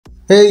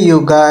Hey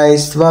you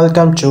guys,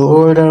 welcome to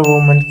Older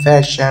Woman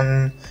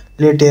Fashion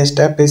latest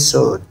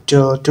episode.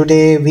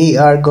 Today we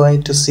are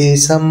going to see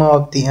some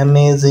of the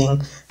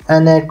amazing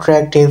and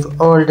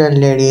attractive older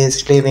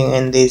ladies living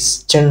in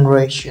this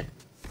generation.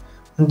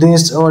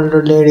 These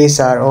older ladies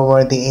are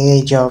over the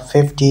age of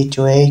 50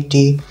 to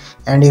 80,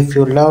 and if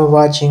you love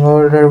watching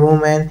older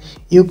women,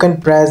 you can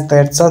press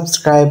that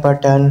subscribe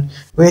button,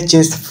 which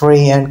is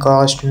free and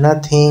cost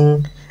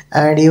nothing,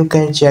 and you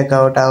can check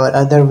out our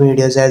other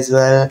videos as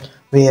well,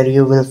 where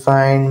you will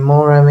find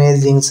more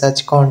amazing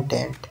such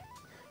content.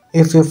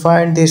 If you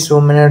find this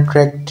woman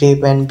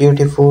attractive and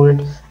beautiful,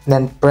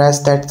 then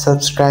press that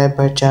subscribe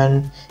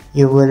button.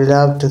 You will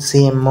love to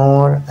see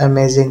more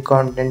amazing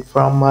content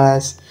from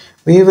us.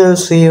 We will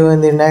see you in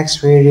the next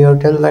video.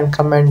 Till then,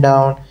 comment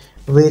down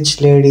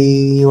which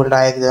lady you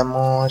like the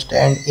most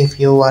and if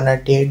you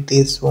wanna date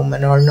this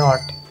woman or not.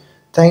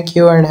 Thank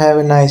you and have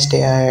a nice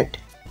day ahead.